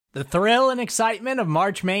The thrill and excitement of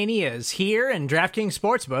March Mania is here, and DraftKings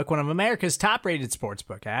Sportsbook, one of America's top-rated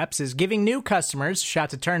sportsbook apps, is giving new customers a shot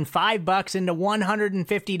to turn $5 into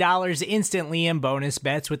 $150 instantly in bonus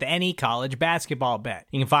bets with any college basketball bet.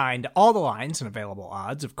 You can find all the lines and available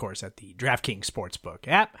odds, of course, at the DraftKings Sportsbook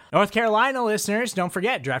app. North Carolina listeners, don't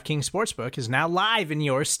forget, DraftKings Sportsbook is now live in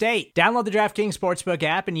your state. Download the DraftKings Sportsbook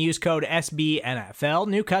app and use code SBNFL.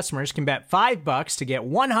 New customers can bet $5 to get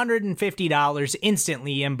 $150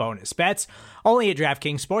 instantly in bonus bets, only at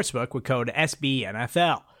DraftKings Sportsbook with code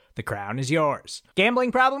SBNFL. The crown is yours.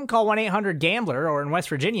 Gambling problem? Call 1-800-GAMBLER, or in West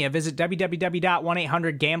Virginia, visit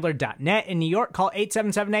www.1800gambler.net. In New York, call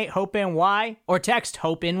 877-8-HOPE-NY or text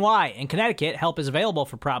HOPE-NY. In Connecticut, help is available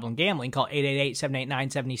for problem gambling. Call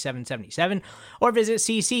 888-789-7777 or visit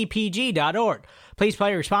ccpg.org. Please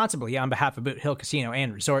play responsibly on behalf of Boot Hill Casino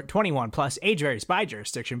and Resort. 21 plus, age varies by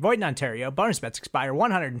jurisdiction. Void in Ontario. Bonus bets expire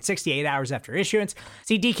 168 hours after issuance.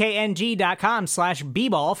 See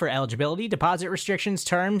dkng.com/bball for eligibility, deposit restrictions,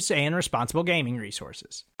 terms, and responsible gaming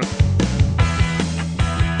resources.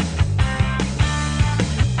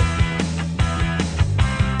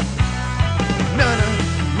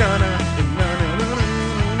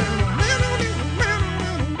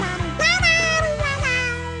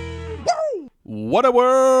 Whaddup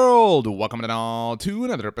World! Welcome to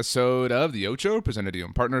another episode of the Ocho, presented to you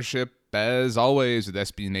in partnership, as always, with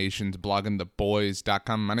SB Nation's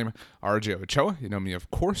bloggingtheboys.com. My name is RJ Ochoa. You know me,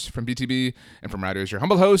 of course, from BTB and from right here as your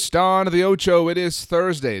humble host on the Ocho. It is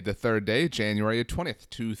Thursday, the third day, January 20th,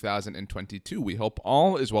 2022. We hope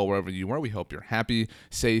all is well wherever you are. We hope you're happy,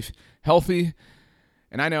 safe, healthy.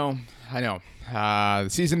 And I know, the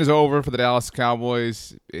season is over for the Dallas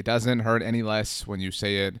Cowboys. It doesn't hurt any less when you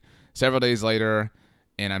say it several days later,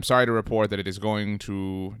 and I'm sorry to report that it is going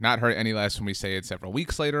to not hurt any less when we say it several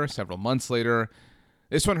weeks later, several months later.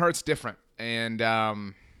 This one hurts different, and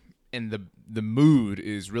the mood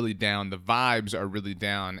is really down. The vibes are really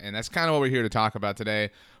down, and that's kind of what we're here to talk about today.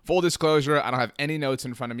 Full disclosure, I don't have any notes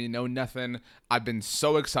in front of me, nothing. I've been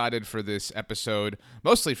so excited for this episode,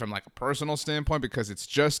 mostly from like a personal standpoint, because it's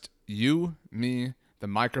just you, me, the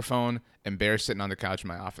microphone, and Bear sitting on the couch in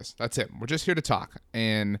my office. That's it. We're just here to talk.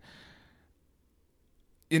 And,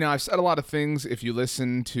 you know, I've said a lot of things. If you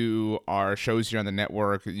listen to our shows here on the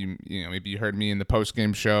network, you know, maybe you heard me in the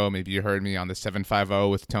post-game show. Maybe you heard me on the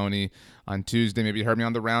 750 with Tony on Tuesday. Maybe you heard me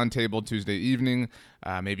on the Roundtable Tuesday evening.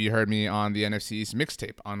 Maybe you heard me on the NFC East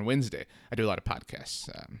mixtape on Wednesday. I do a lot of podcasts.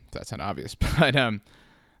 That's not obvious. But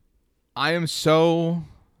I am so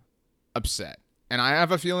upset. And I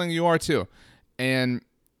have a feeling you are too. And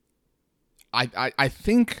I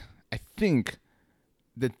think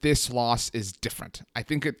that this loss is different. I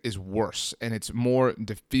think it is worse, and it's more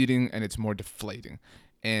defeating, and it's more deflating.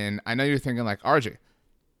 And I know you're thinking like, RJ,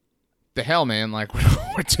 the hell, man, like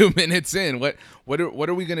we're 2 minutes in. What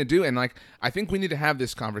are we gonna do? And like, I think we need to have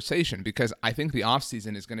this conversation, because I think the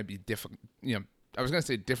offseason is gonna be different. You know, I was gonna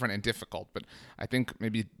say different and difficult, but I think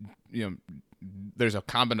maybe, you know, there's a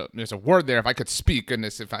word there. If I could speak,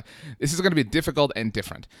 goodness, this is gonna be difficult and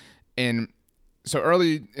different. And so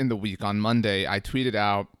early in the week, on Monday, I tweeted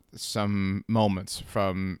out some moments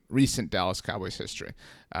from recent Dallas Cowboys history,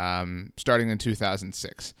 starting in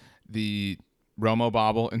 2006. The Romo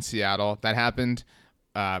bobble in Seattle, that happened.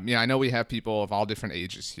 I know we have people of all different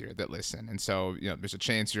ages here that listen. And so, you know, there's a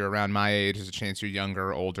chance you're around my age. There's a chance you're younger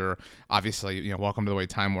or older. Obviously, you know, welcome to the way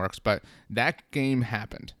time works. But that game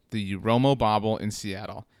happened, the Romo bobble in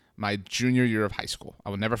Seattle, my junior year of high school. I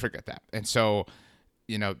will never forget that. And so,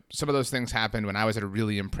 you know, some of those things happened when I was at a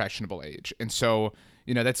really impressionable age. And so,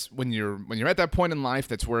 you know, that's when you're at that point in life,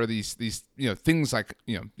 that's where these, you know, things like,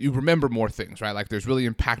 you know, you remember more things, right? Like there's really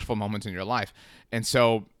impactful moments in your life. And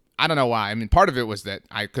so I don't know why. I mean, part of it was that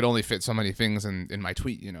I could only fit so many things in my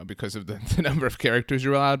tweet, you know, because of the number of characters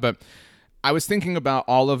you're allowed. But I was thinking about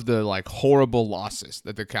all of the like horrible losses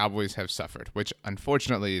that the Cowboys have suffered, which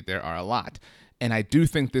unfortunately there are a lot. And I do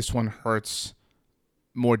think this one hurts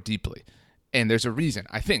more deeply. And there's a reason.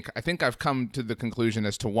 I think I've come to the conclusion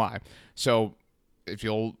as to why. So if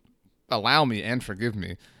you'll allow me and forgive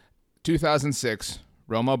me, 2006,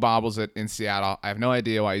 Romo bobbles it in Seattle. I have no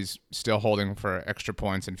idea why he's still holding for extra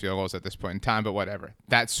points and field goals at this point in time, but whatever.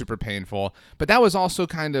 That's super painful. But that was also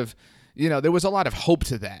kind of, you know, there was a lot of hope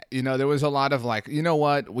to that. You know, there was a lot of like, you know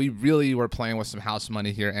what, we really were playing with some house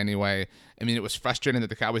money here anyway. I mean, it was frustrating that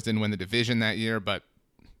the Cowboys didn't win the division that year, but,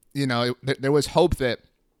 you know, there was hope that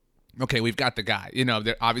okay, we've got the guy.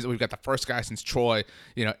 Obviously we've got the first guy since Troy.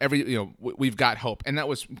 We've got hope, and that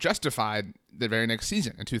was justified the very next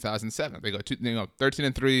season in 2007. They go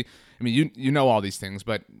 13-3. I mean, you know all these things,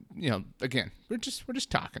 but again, we're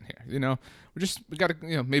just talking here. We got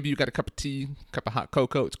maybe you got a cup of tea, cup of hot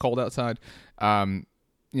cocoa. It's cold outside.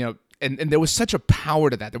 And there was such a power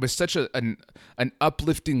to that. There was such an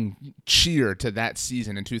uplifting cheer to that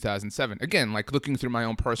season in 2007. Again, like looking through my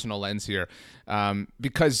own personal lens here,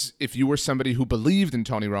 because if you were somebody who believed in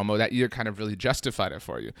Tony Romo, that year kind of really justified it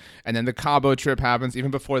for you. And then the Cabo trip happens. Even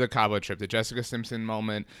before the Cabo trip, the Jessica Simpson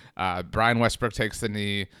moment, Brian Westbrook takes the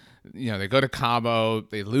knee. They go to Cabo.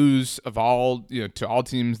 They lose to all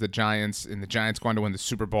teams, the Giants, and the Giants going to win the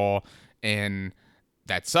Super Bowl, and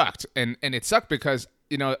that sucked. And it sucked because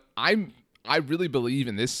I really believe,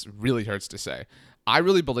 and this really hurts to say, I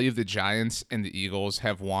really believe the Giants and the Eagles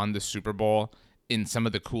have won the Super Bowl in some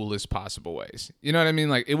of the coolest possible ways. You know what I mean?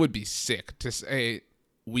 Like, it would be sick to say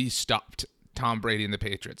we stopped Tom Brady and the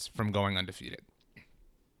Patriots from going undefeated.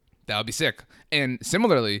 That would be sick. And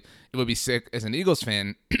similarly, it would be sick as an Eagles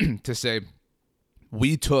fan to say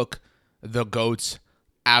we took the GOAT's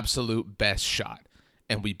absolute best shot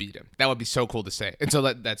and we beat him. That would be so cool to say. And so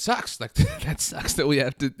that sucks. Like, that sucks that we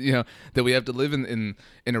have to, that we have to live in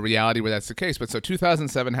a reality where that's the case. But so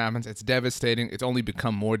 2007 happens. It's devastating. It's only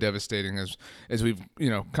become more devastating as we've,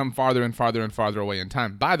 come farther and farther and farther away in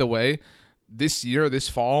time. By the way, this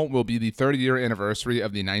fall will be the 30-year anniversary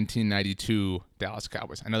of the 1992 Dallas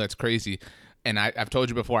Cowboys. I know that's crazy. And I've told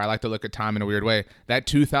you before, I like to look at time in a weird way. That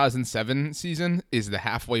 2007 season is the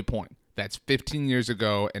halfway point. That's 15 years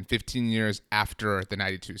ago and 15 years after the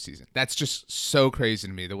 92 season. That's just so crazy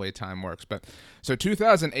to me, the way time works. But so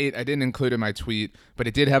 2008, I didn't include in my tweet, but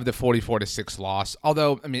it did have the 44-6 loss.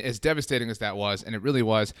 Although, I mean, as devastating as that was, and it really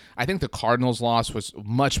was, I think the Cardinals loss was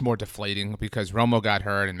much more deflating because Romo got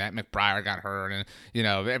hurt and Matt McBride got hurt,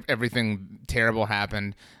 and everything terrible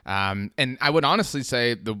happened. And I would honestly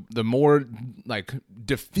say the more like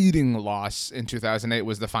defeating loss in 2008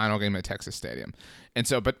 was the final game at Texas Stadium. And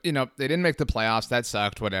so, but, they didn't make the playoffs. That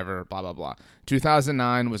sucked, whatever, blah, blah, blah.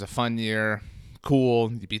 2009 was a fun year.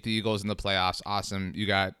 Cool. You beat the Eagles in the playoffs. Awesome. You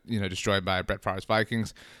got, destroyed by Brett Favre's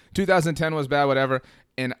Vikings. 2010 was bad, whatever.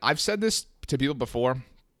 And I've said this to people before.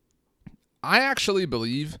 I actually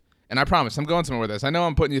believe, and I promise I'm going somewhere with this. I know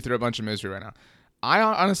I'm putting you through a bunch of misery right now. I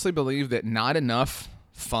honestly believe that not enough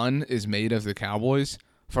fun is made of the Cowboys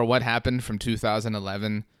for what happened from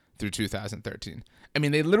 2011 through 2013. I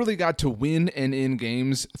mean, they literally got to win and in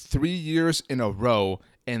games 3 years in a row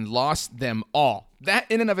and lost them all. That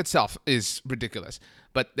in and of itself is ridiculous.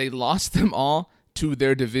 But they lost them all to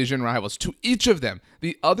their division rivals, to each of them.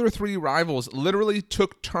 The other three rivals literally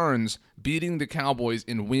took turns beating the Cowboys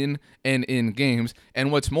in win and in games.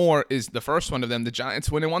 And what's more is the first one of them, the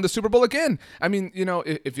Giants, went and won the Super Bowl again. I mean,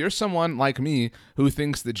 if you're someone like me who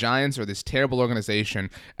thinks the Giants are this terrible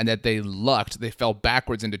organization and that they fell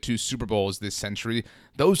backwards into 2 Super Bowls this century,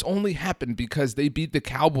 those only happened because they beat the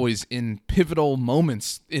Cowboys in pivotal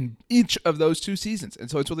moments in each of those 2 seasons.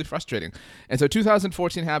 And so it's really frustrating. And so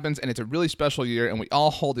 2014 happens, and it's a really special year, and we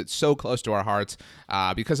all hold it so close to our hearts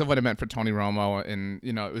because of what it meant for Tony Romo. And,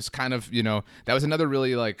 it was kind of, that was another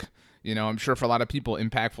really, like, I'm sure for a lot of people,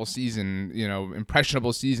 impactful season,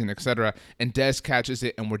 impressionable season, etc. And Dez catches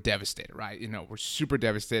it, and we're devastated, right? We're super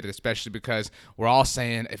devastated, especially because we're all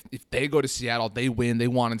saying if they go to Seattle, they win, they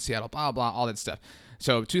won in Seattle, blah, blah, all that stuff.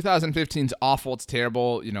 So 2015's awful, it's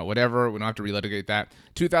terrible, whatever. We don't have to relitigate that.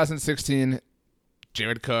 2016,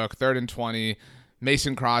 Jared Cook, 3rd and 20,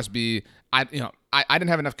 Mason Crosby. I didn't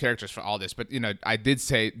have enough characters for all this, but I did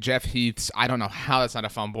say Jeff Heath's. I don't know how that's not a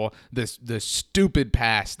fumble. The stupid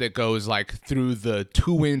pass that goes like through the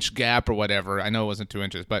 2-inch gap or whatever. I know it wasn't 2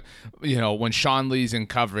 inches, but when Sean Lee's in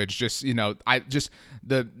coverage, the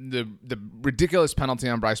ridiculous penalty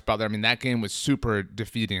on Bryce Butler. I mean, that game was super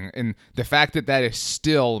defeating, and the fact that is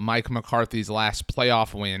still Mike McCarthy's last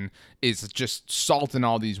playoff win is just salt in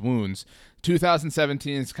all these wounds.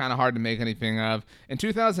 2017 is kind of hard to make anything of. And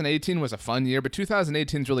 2018 was a fun year, but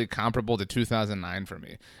 2018 is really comparable to 2009 for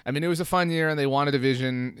me. I mean, it was a fun year, and they won a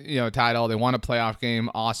division, title. They won a playoff game.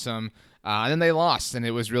 Awesome. And then they lost, and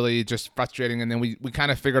it was really just frustrating. And then we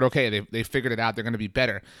kind of figured, okay, they figured it out. They're going to be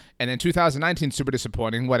better. And then 2019, super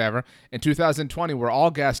disappointing, whatever. In 2020, we're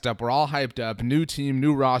all gassed up. We're all hyped up. New team,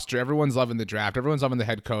 new roster. Everyone's loving the draft. Everyone's loving the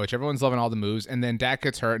head coach. Everyone's loving all the moves. And then Dak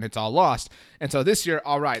gets hurt, and it's all lost. And so this year,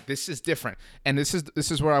 all right, this is different. And this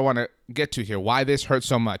is where I want to get to here, why this hurts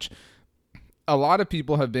so much. a lot of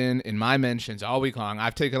people have been in my mentions all week long.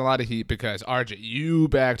 I've taken a lot of heat because, RJ, you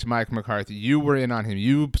backed Mike McCarthy. You were in on him.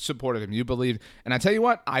 You supported him. You believed. And I tell you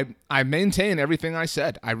what, I maintain everything I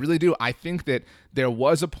said. I really do. I think that there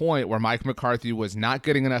was a point where Mike McCarthy was not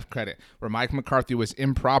getting enough credit, where Mike McCarthy was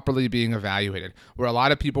improperly being evaluated, where a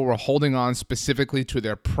lot of people were holding on specifically to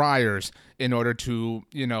their priors in order to,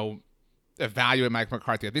 evaluate Mike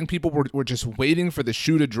McCarthy. I think people were just waiting for the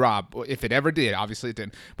shoe to drop, if it ever did. Obviously it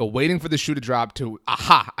didn't, but waiting for the shoe to drop to,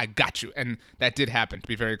 aha, I got you. And that did happen, to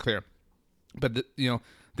be very clear. But,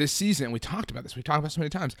 this season, we talked about this. We talked about so many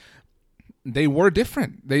times. They were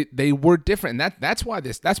different. They were different. And that's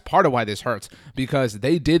part of why this hurts, because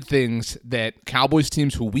they did things that Cowboys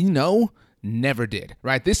teams who we know never did,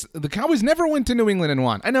 right? The Cowboys never went to New England and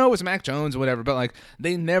won. I know it was Mac Jones or whatever, but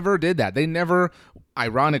they never did that. They never,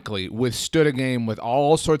 ironically, withstood a game with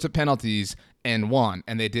all sorts of penalties and won,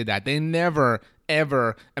 and they did that. They never,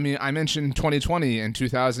 ever, I mentioned 2020 and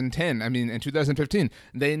 2010, and 2015,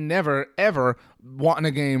 they never, ever won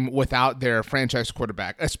a game without their franchise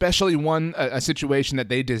quarterback, especially a situation that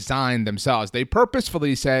they designed themselves. They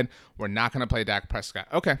purposefully said, we're not going to play Dak Prescott.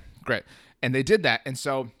 Okay, great. And they did that, and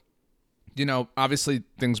so obviously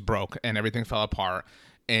things broke and everything fell apart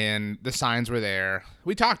and the signs were there.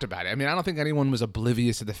 We talked about it. I don't think anyone was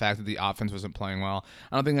oblivious to the fact that the offense wasn't playing well.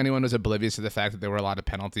 I don't think anyone was oblivious to the fact that there were a lot of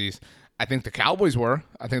penalties. I think the Cowboys were.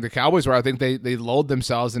 I think they lulled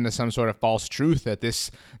themselves into some sort of false truth that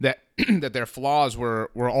that their flaws were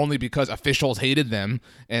only because officials hated them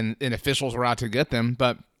and officials were out to get them.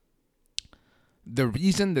 But the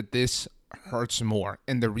reason that this hurts more,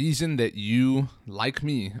 and the reason that you, like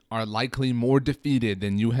me, are likely more defeated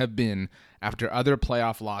than you have been after other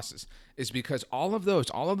playoff losses, is because all of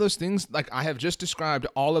those things, like I have just described,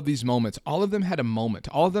 all of these moments, all of them had a moment,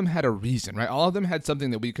 all of them had a reason, right? All of them had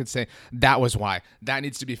something that we could say, that was why, that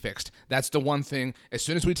needs to be fixed. That's the one thing. As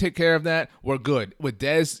soon as we take care of that, we're good. With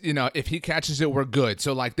Dez, if he catches it, we're good.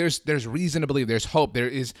 So there's reason to believe, there's hope. There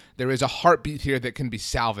is a heartbeat here that can be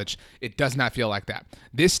salvaged. It does not feel like that.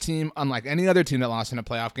 This team, unlike any other team that lost in a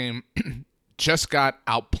playoff game, just got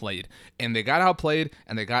outplayed, and they got outplayed,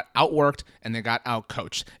 and they got outworked, and they got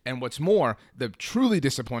outcoached. And what's more, the truly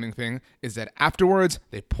disappointing thing is that afterwards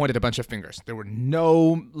they pointed a bunch of fingers. There were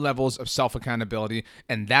no levels of self-accountability,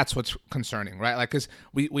 and that's what's concerning, right? Because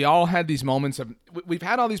we all had these moments of, we've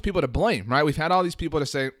had all these people to blame, right? We've had all these people to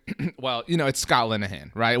say, well, it's Scott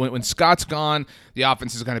Linehan, right? When Scott's gone, the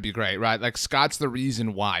offense is going to be great, right? Scott's the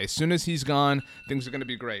reason why. As soon as he's gone, things are going to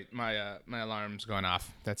be great. My alarm's going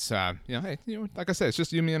off. That's hey. Like I said, it's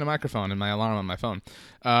just you, me, and a microphone and my alarm on my phone.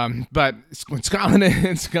 But when Scott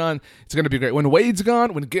Linehan's gone, it's going to be great. When Wade's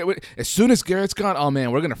gone, as soon as Garrett's gone, oh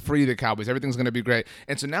man, we're going to free the Cowboys. Everything's going to be great.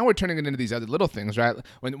 And so now we're turning it into these other little things, right?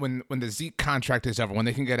 When the Zeke contract is over, when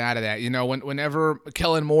they can get out of that, whenever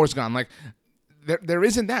Kellen Moore's gone, there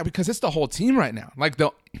isn't that, because it's the whole team right now.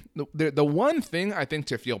 The one thing I think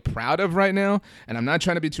to feel proud of right now, and I'm not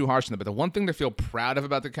trying to be too harsh on it, but the one thing to feel proud of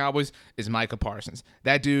about the Cowboys is Micah Parsons.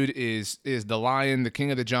 That dude is the lion, the king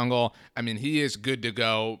of the jungle. He is good to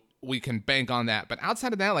go. We can bank on that. But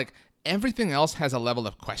outside of that, everything else has a level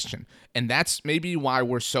of question. And that's maybe why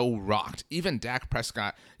we're so rocked. Even Dak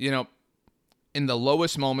Prescott, in the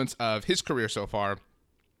lowest moments of his career so far,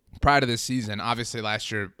 prior to this season, obviously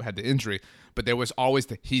last year had the injury, but there was always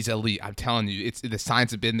he's elite. I'm telling you, it's the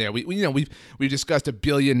signs have been there. We've discussed a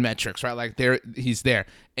billion metrics, right? He's there,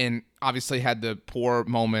 and obviously had the poor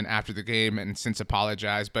moment after the game and since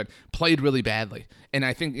apologized, but played really badly. And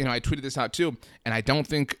I think I tweeted this out too, and I don't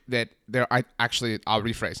think that I'll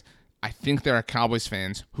rephrase. I think there are Cowboys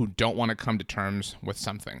fans who don't want to come to terms with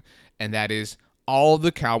something, and that is all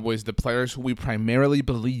the Cowboys, the players who we primarily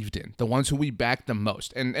believed in, the ones who we backed the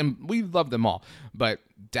most, and we love them all, but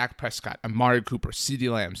Dak Prescott, Amari Cooper,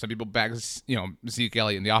 CeeDee Lamb, some people back, Zeke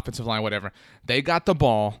Elliott in the offensive line, whatever, they got the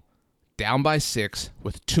ball down by 6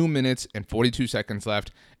 with 2 minutes and 42 seconds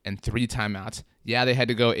left and 3 timeouts. Yeah, they had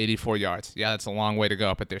to go 84 yards. Yeah, that's a long way to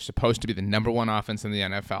go, but they're supposed to be the number 1 offense in the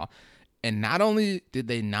NFL. And not only did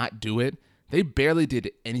they not do it, they barely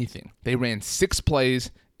did anything. They ran 6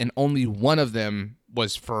 plays, and only one of them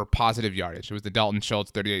was for positive yardage. It was the Dalton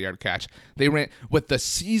Schultz 38-yard catch. They ran with the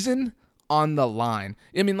season on the line.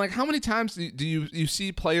 How many times do you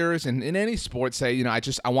see players in any sport say,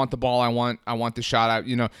 I want the ball, I want the shot.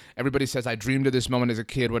 Everybody says, I dreamed of this moment as a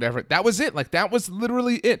kid, whatever. That was it. That was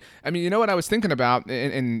literally it. You know what I was thinking about?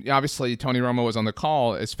 And obviously Tony Romo was on the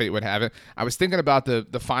call, as fate would have it. I was thinking about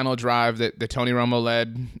the final drive that Tony Romo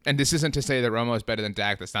led. And this isn't to say that Romo is better than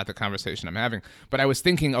Dak. That's not the conversation I'm having. But I was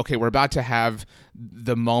thinking, okay, we're about to have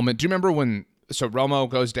the moment. Do you remember when... So Romo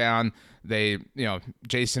goes down, They,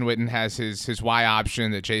 Jason Witten has his Y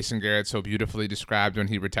option that Jason Garrett so beautifully described when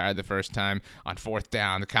he retired the first time on 4th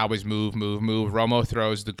down. The Cowboys move. Romo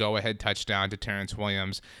throws the go-ahead touchdown to Terrence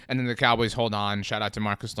Williams, and then the Cowboys hold on. Shout out to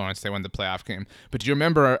Marcus Lawrence. They won the playoff game. But do you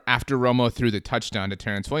remember after Romo threw the touchdown to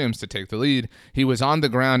Terrence Williams to take the lead, he was on the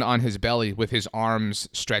ground on his belly with his arms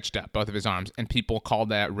stretched up, both of his arms, and people called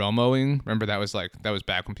that Romoing. Remember, that was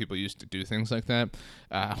back when people used to do things like that,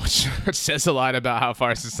 which says a lot about how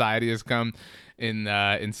far society has come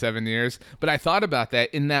in 7 years. But I thought about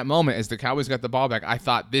that in that moment as the Cowboys got the ball back. I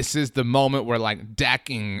thought this is the moment where like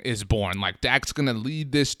Daking is born. Like Dak's gonna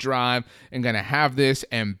lead this drive and gonna have this,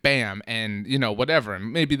 and bam, and whatever.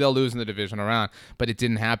 And maybe they'll lose in the divisional round, but it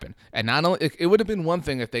didn't happen. And not only it would have been one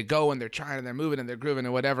thing if they go and they're trying and they're moving and they're grooving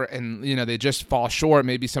and whatever, and they just fall short.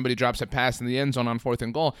 Maybe somebody drops a pass in the end zone on 4th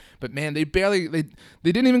and goal. But man, they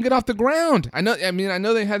didn't even get off the ground. I know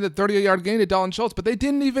they had the 38-yard gain to Dalton Schultz, but they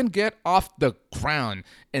didn't even get off the ground,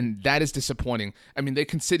 and that is disappointing. I mean, they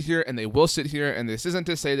can sit here and they will sit here, and this isn't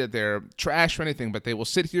to say that they're trash or anything, but they will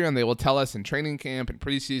sit here and they will tell us in training camp and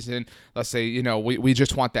preseason, let's say, we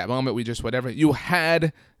just want that moment, we just whatever. You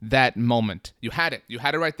had that moment. You had it. You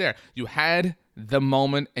had it right there. You had the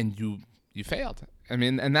moment, and you failed. I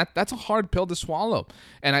mean, and that's a hard pill to swallow.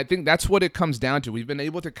 And I think that's what it comes down to. We've been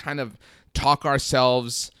able to kind of talk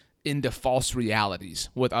ourselves into false realities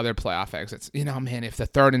with other playoff exits. Man, if the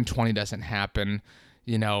 3rd and 20 doesn't happen,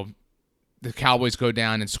 the Cowboys go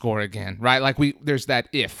down and score again, right? Like there's that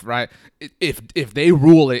if, right? If they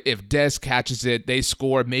rule it, if Dez catches it, they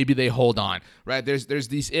score, maybe they hold on, right? There's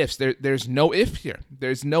these ifs. There's no if here.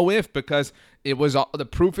 There's no if because it was all, the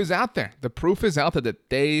proof is out there. The proof is out there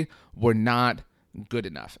that they were not good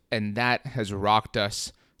enough, and that has rocked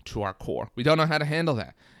us to our core. We don't know how to handle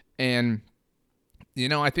that, and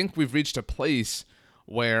I think we've reached a place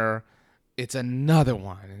where it's another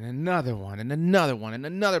one and another one and another one and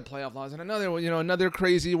another playoff loss and another, another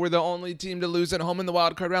crazy. We're the only team to lose at home in the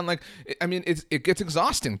wild card round. Like, it gets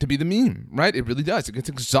exhausting to be the meme, right? It really does. It gets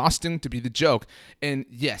exhausting to be the joke. And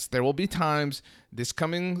yes, there will be times this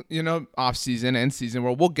coming, off season and season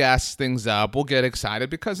where we'll gas things up. We'll get excited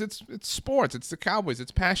because it's sports. It's the Cowboys.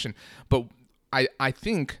 It's passion. But I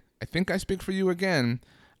think I speak for you again.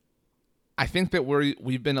 I think that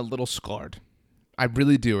we've been a little scarred. I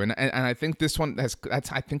really do, and I think this one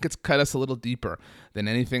I think it's cut us a little deeper than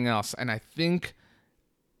anything else. And I think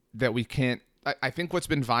that we can't. I think what's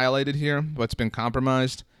been violated here, what's been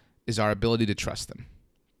compromised, is our ability to trust them.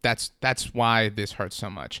 That's why this hurts so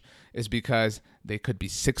much. Is because they could be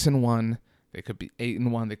 6-1, they could be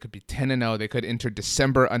 8-1, they could be 10-0, they could enter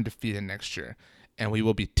December undefeated next year, and we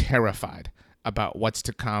will be terrified about what's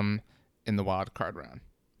to come in the wild card round.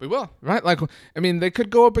 We will, right? Like, they could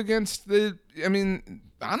go up against I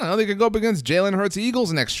don't know. They could go up against Jalen Hurts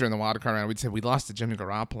Eagles next year in the wild card round. We'd say we lost to Jimmy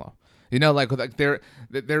Garoppolo. Like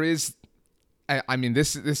there is.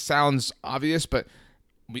 This sounds obvious, but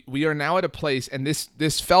we are now at a place, and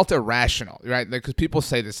this felt irrational, right? Because people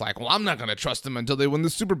say this, like, well, I'm not going to trust them until they win the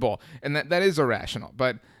Super Bowl, and that is irrational,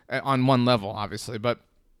 but on one level, obviously. But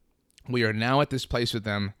we are now at this place with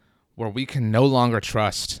them where we can no longer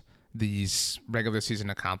trust these regular season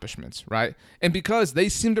accomplishments, right? And because they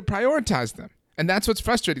seem to prioritize them. And that's what's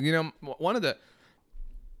frustrating.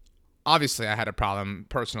 Obviously I had a problem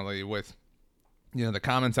personally with, the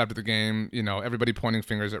comments after the game, everybody pointing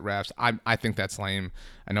fingers at refs. I think that's lame.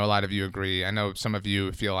 I know a lot of you agree. I know some of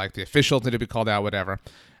you feel like the officials need to be called out, whatever.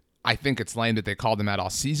 I think it's lame that they called them out all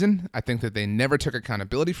season. I think that they never took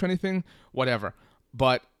accountability for anything, whatever.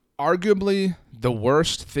 But arguably the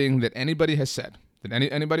worst thing that anybody has said, that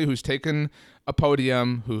anybody who's taken a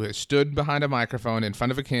podium, who has stood behind a microphone in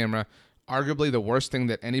front of a camera, arguably the worst thing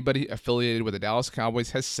that anybody affiliated with the Dallas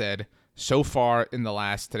Cowboys has said so far in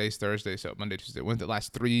today's Thursday, so Monday, Tuesday, the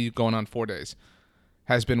last 3 going on 4 days,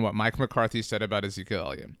 has been what Mike McCarthy said about Ezekiel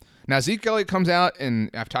Elliott. Now, Ezekiel Elliott comes out,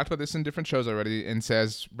 and I've talked about this in different shows already, and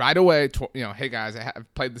says right away, hey guys, I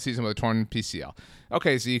have played the season with a torn PCL.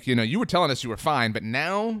 Okay, Zeke, you were telling us you were fine, but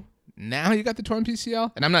now you got the torn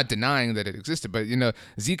PCL? And I'm not denying that it existed, but,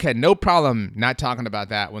 Zeke had no problem not talking about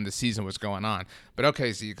that when the season was going on. But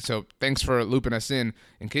okay, Zeke, so thanks for looping us in.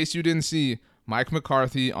 In case you didn't see, Mike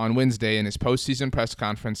McCarthy on Wednesday in his postseason press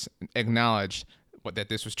conference acknowledged that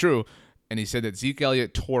this was true, and he said that Zeke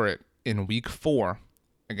Elliott tore it in Week 4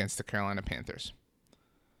 against the Carolina Panthers.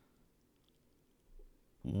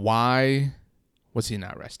 Why was he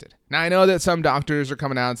not rested? Now, I know that some doctors are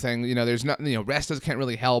coming out saying, there's nothing, rest can't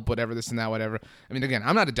really help, whatever, this and that, whatever. Again,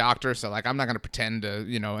 I'm not a doctor, so I'm not going to pretend to,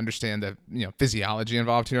 understand the, physiology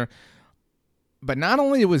involved here. But not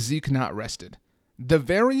only was Zeke not rested, the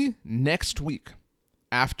very next week,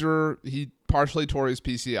 after he partially tore his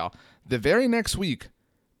PCL. The very next week,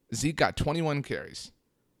 Zeke got 21 carries,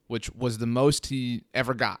 which was the most he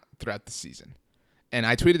ever got throughout the season. And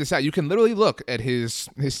I tweeted this out. You can literally look at his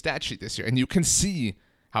stat sheet this year, and you can see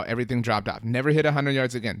how everything dropped off. Never hit 100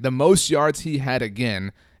 yards again. The most yards he had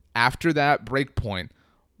again after that break point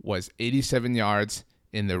was 87 yards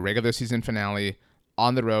in the regular season finale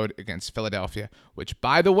on the road against Philadelphia, which,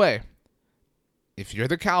 by the way, if you're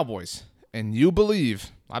the Cowboys and you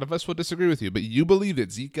believe, a lot of us will disagree with you, but you believe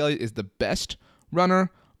that Zeke Elliott is the best runner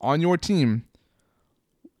on your team,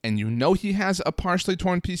 and you know he has a partially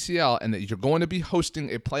torn PCL and that you're going to be hosting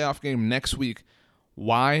a playoff game next week,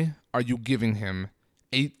 why are you giving him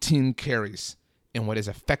 18 carries in what is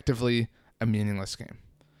effectively a meaningless game?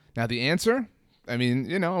 Now, the answer, I mean,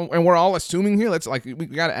 you know, and we're all assuming here, we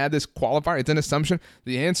got to add this qualifier. It's an assumption.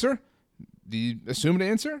 The assumed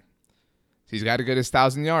answer, he's got to get his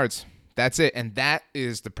 1,000 yards. That's it. And that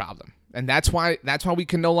is the problem. And that's why we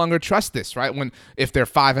can no longer trust this, right? If they're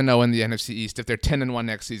 5-0 in the NFC East, if they're 10-1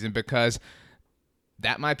 next season, because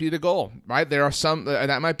that might be the goal, right? There are some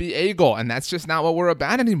that might be a goal, and that's just not what we're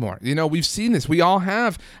about anymore. You know, we've seen this. We all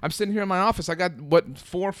have. I'm sitting here in my office. I got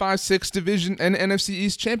 4, 5, 6 division and NFC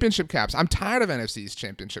East championship caps. I'm tired of NFC East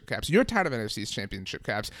championship caps. You're tired of NFC East championship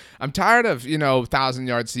caps. I'm tired of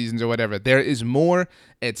 1,000-yard seasons or whatever. There is more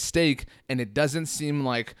at stake, and it doesn't seem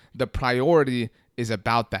like the priority is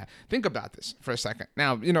about that. Think about this for a second.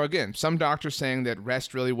 Now, again, some doctors saying that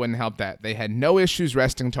rest really wouldn't help that. They had no issues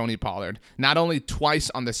resting Tony Pollard, not only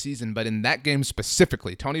twice on the season, but in that game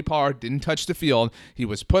specifically. Tony Pollard didn't touch the field. He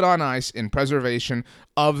was put on ice in preservation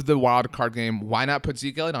of the wild card game. Why not put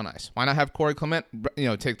Zeke Elliott on ice? Why not have Corey Clement,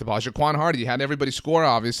 take the ball? Jaquan Hardy, you had everybody score,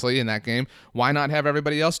 obviously, in that game. Why not have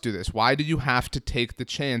everybody else do this? Why do you have to take the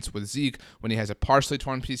chance with Zeke when he has a partially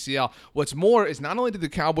torn PCL? What's more is not only did the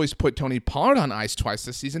Cowboys put Tony Pollard on ice twice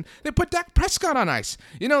this season, they put Dak Prescott on ice.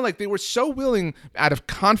 They were so willing, out of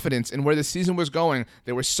confidence in where the season was going,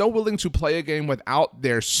 they were so willing to play a game without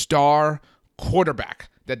their star quarterback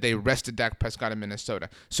that they rested Dak Prescott in Minnesota.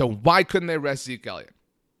 So why couldn't they rest Zeke Elliott?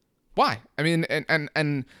 Why? I mean,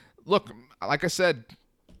 and look, like I said,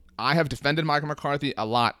 I have defended Mike McCarthy a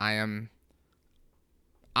lot. I'm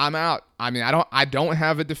out. I mean, I don't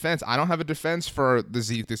have a defense. I don't have a defense for the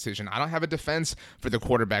Zeke decision. I don't have a defense for the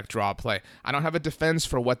quarterback draw play. I don't have a defense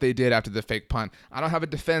for what they did after the fake punt. I don't have a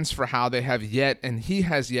defense for how they have yet, and he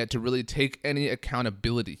has yet to really take any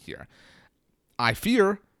accountability here. I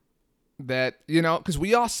fear that, because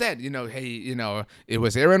we all said, hey, it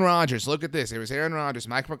was Aaron Rodgers. Look at this. It was Aaron Rodgers,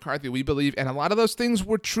 Mike McCarthy, we believe. And a lot of those things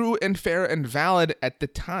were true and fair and valid at the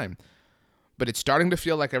time. But it's starting to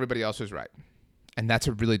feel like everybody else was right. And that's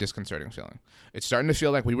a really disconcerting feeling. It's starting to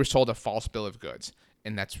feel like we were sold a false bill of goods,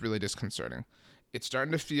 and that's really disconcerting. It's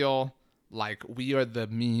starting to feel like we are the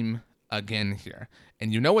meme again here.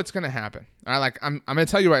 And you know what's going to happen. I'm going to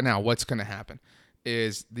tell you right now what's going to happen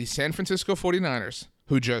is the San Francisco 49ers,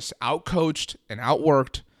 who just outcoached and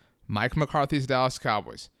outworked Mike McCarthy's Dallas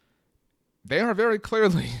Cowboys. They are very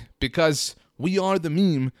clearly, because we are the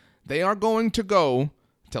meme, they are going to go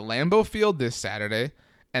to Lambeau Field this Saturday,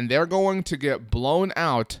 and they're going to get blown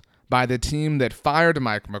out by the team that fired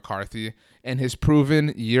Mike McCarthy and has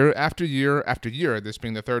proven year after year after year, this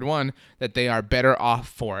being the third one, that they are better off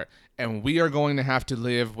for it. And we are going to have to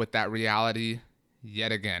live with that reality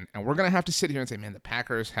yet again. And we're going to have to sit here and say, man, the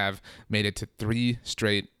Packers have made it to 3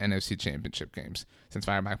 straight NFC championship games since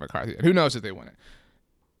firing Mike McCarthy. Who knows if they win it?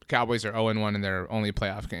 Cowboys are 0-1 in their only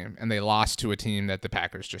playoff game, and they lost to a team that the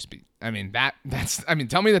Packers just beat. I mean,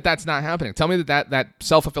 tell me that that's not happening. Tell me that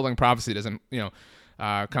self-fulfilling prophecy doesn't,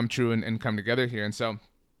 come true and come together here. And so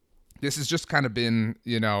this has just kind of been,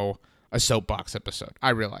 a soapbox episode. I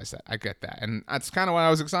realize that. I get that. And that's kind of why I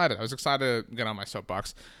was excited. I was excited to get on my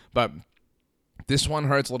soapbox. But this one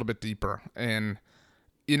hurts a little bit deeper. And,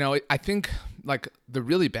 I think, the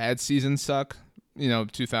really bad seasons suck,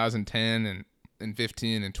 2010 and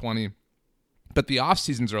 15 and 20, but the off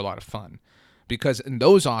seasons are a lot of fun because in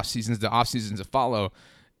those off seasons, the off seasons that follow,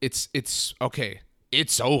 it's okay.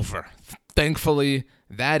 It's over. Thankfully,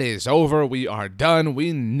 that is over. We are done.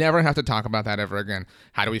 We never have to talk about that ever again.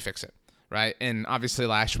 How do we fix it? Right? And obviously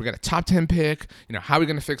last year we got a top 10 pick, how are we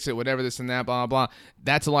going to fix it? Whatever, this and that, blah, blah, blah.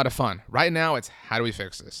 That's a lot of fun. Right now it's how do we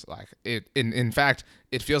fix this? In fact,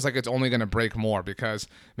 it feels like it's only going to break more because,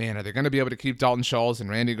 man, are they going to be able to keep Dalton Schultz and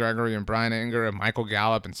Randy Gregory and Brian Anger and Michael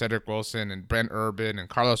Gallup and Cedric Wilson and Brent Urban and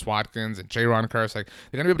Carlos Watkins and J-Ron Curse? They're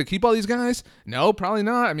going to be able to keep all these guys? No, probably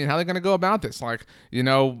not. I mean, how are they going to go about this? What are they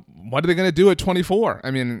going to do at 24?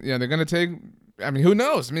 I mean, they're going to take I mean, who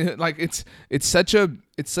knows? I mean, like it's such a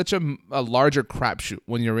larger crapshoot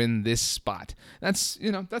when you're in this spot. That's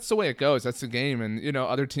the way it goes. That's the game, and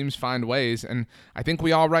other teams find ways. And I think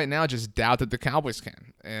we all right now just doubt that the Cowboys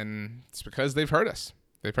can, and it's because they've hurt us.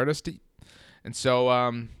 They've hurt us deep, and so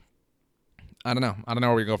I don't know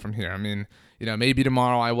where we go from here. I mean, maybe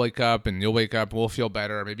tomorrow I wake up and you'll wake up, we'll feel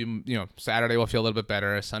better. Maybe, Saturday we'll feel a little bit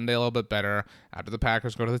better. Sunday a little bit better. After the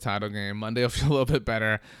Packers go to the title game, Monday will feel a little bit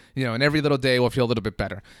better. And every little day we'll feel a little bit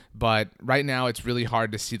better. But right now it's really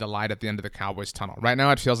hard to see the light at the end of the Cowboys tunnel. Right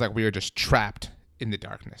now it feels like we are just trapped in the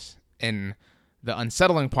darkness. And the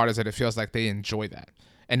unsettling part is that it feels like they enjoy that.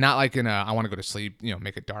 And not like in a, I want to go to sleep,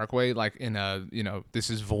 make it dark way, like in a,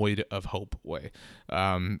 this is void of hope way.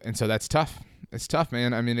 And so that's tough. It's tough,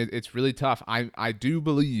 man. I mean, it's really tough. I do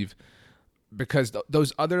believe because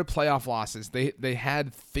those other playoff losses, they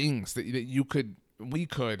had things that we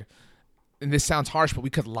could, and this sounds harsh, but we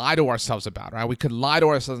could lie to ourselves about, right? We could lie to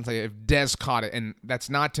ourselves and say, if Dez caught it, and that's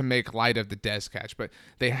not to make light of the Dez catch, but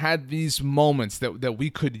they had these moments that we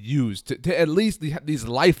could use to at least these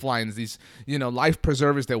lifelines, these, life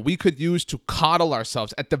preservers that we could use to coddle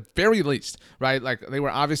ourselves at the very least, right? Like they were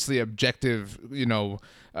obviously objective,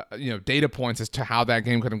 data points as to how that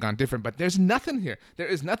game could have gone different, but there's nothing here. There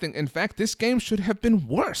is nothing. In fact, this game should have been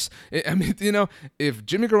worse. I mean, if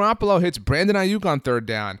Jimmy Garoppolo hits Brandon Ayuk on third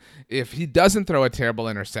down, if he doesn't throw a terrible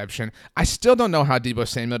interception, I still don't know how Deebo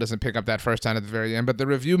Samuel doesn't pick up that first down at the very end, but the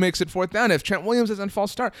review makes it fourth down. If Trent Williams doesn't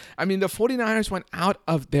false start, I mean, the 49ers went out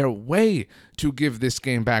of their way to give this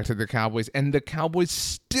game back to the Cowboys, and the Cowboys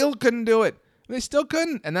still couldn't do it. They still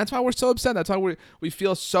couldn't, and that's why we're so upset. That's why we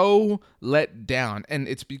feel so let down, and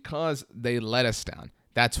it's because they let us down.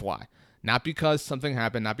 That's why. Not because something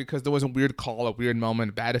happened, not because there was a weird call, a weird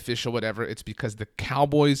moment, bad official, whatever. It's because the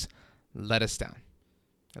Cowboys let us down.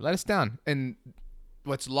 They let us down, and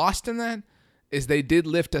what's lost in that is they did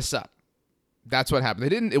lift us up. That's what happened. We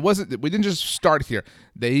didn't just start here.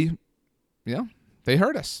 They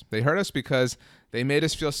hurt us. They hurt us because they made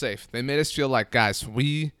us feel safe. They made us feel like, guys,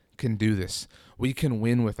 we can do this. We can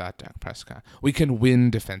win without Dak Prescott. We can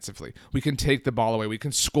win defensively. We can take the ball away. We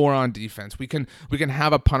can score on defense. We can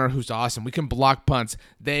have a punter who's awesome. We can block punts.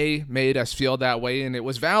 They made us feel that way, and it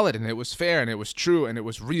was valid, and it was fair, and it was true, and it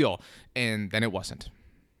was real, and then it wasn't.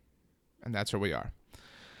 And that's where we are.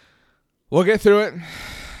 We'll get through it.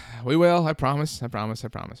 We will. I promise.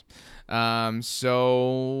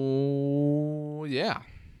 So yeah,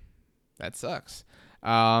 that sucks.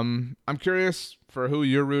 I'm curious for who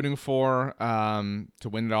you're rooting for to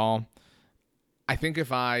win it all. I think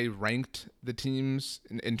if I ranked the teams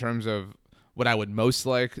in terms of what I would most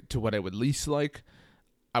like to what I would least like,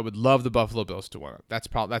 I would love the Buffalo Bills to win it.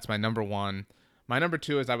 That's my number one. My number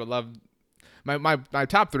two is I would love my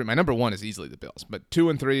top three. My number one is easily the Bills, but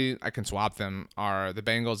 2 and 3 I can swap them are the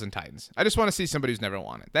Bengals and Titans. I just want to see somebody who's never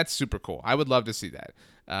won it. That's super cool. I would love to see that.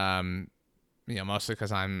 Mostly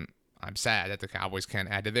because I'm sad that the Cowboys can't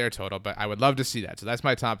add to their total, but I would love to see that. So that's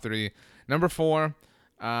my top three. Number 4,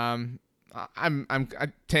 Tampa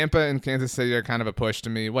and Kansas City are kind of a push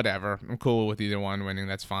to me. Whatever, I'm cool with either one winning.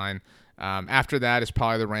 That's fine. After that is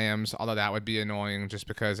probably the Rams, although that would be annoying just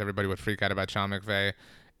because everybody would freak out about Sean McVay.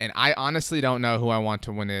 And I honestly don't know who I want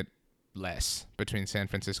to win it less between San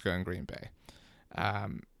Francisco and Green Bay.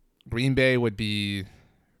 Green Bay would be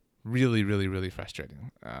really, really, really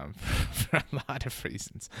frustrating for a lot of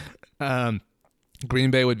reasons. Green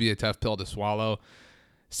Bay would be a tough pill to swallow.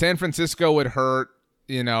 San Francisco would hurt.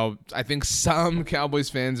 I think some Cowboys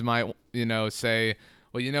fans might, say,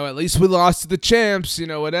 well, at least we lost to the champs,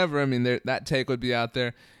 whatever. I mean, that take would be out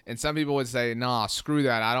there. And some people would say, nah, screw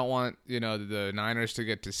that. I don't want, the Niners to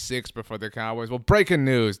get to 6 before the Cowboys. Well, breaking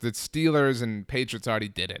news, the Steelers and Patriots already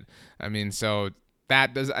did it. I mean, so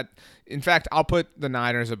that does. In fact, I'll put the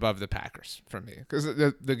Niners above the Packers for me because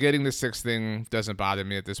the getting the 6th thing doesn't bother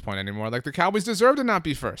me at this point anymore. Like the Cowboys deserve to not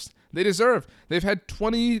be first. They deserve. They've had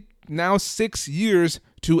 6 years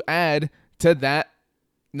to add to that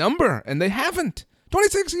number, and they haven't.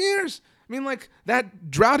 26 years. I mean, like, that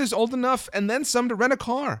drought is old enough and then some to rent a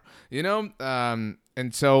car, And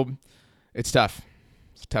so it's tough.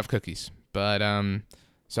 It's tough cookies. But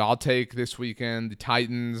so I'll take this weekend the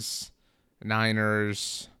Titans,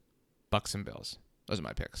 Niners, Bucks, and Bills. Those are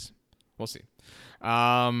my picks. We'll see.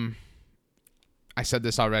 I said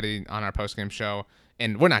this already on our postgame show,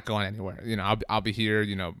 and we're not going anywhere. I'll be here.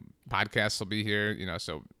 Podcasts will be here.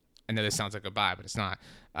 So I know this sounds like a bye, but it's not.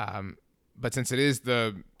 But since it is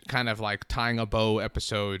the kind of like tying a bow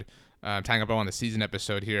on the season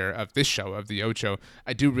episode here of this show, of the Ocho,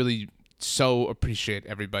 I do really so appreciate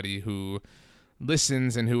everybody who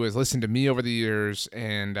listens and who has listened to me over the years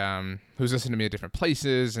and who's listened to me at different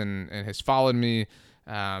places and has followed me.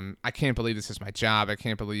 I can't believe this is my job. I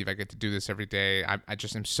can't believe I get to do this every day. I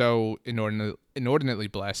just am so inordinately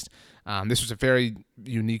blessed. This was a very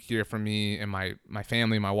unique year for me and my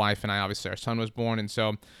family, my wife and I. Obviously, our son was born, and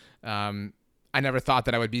so I never thought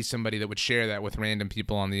that I would be somebody that would share that with random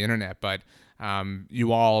people on the internet. But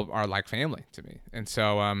you all are like family to me, and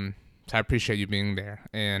so I appreciate you being there.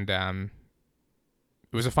 And it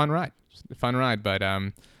was a fun ride. But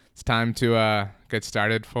it's time to get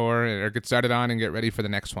started on and get ready for the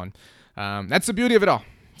next one. That's the beauty of it all.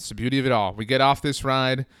 It's the beauty of it all. We get off this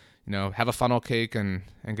ride, have a funnel cake and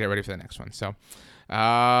get ready for the next one. So,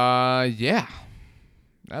 yeah,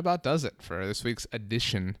 that about does it for this week's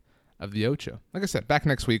edition of the Ocho. Like I said, back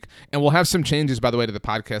next week. And we'll have some changes, by the way, to the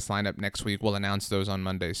podcast lineup next week. We'll announce those on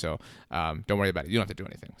Monday, so don't worry about it. You don't have to do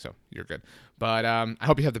anything, so you're good. But I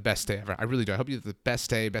hope you have the best day ever. I really do. I hope you have the best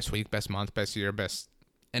day, best week, best month, best year, best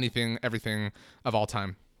anything, everything of all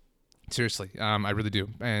time. Seriously, I really do.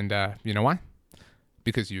 And you know why?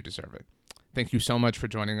 Because you deserve it. Thank you so much for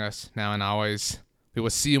joining us now and always. We will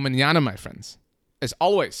see you mañana, my friends. As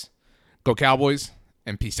always, go Cowboys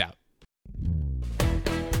and peace out.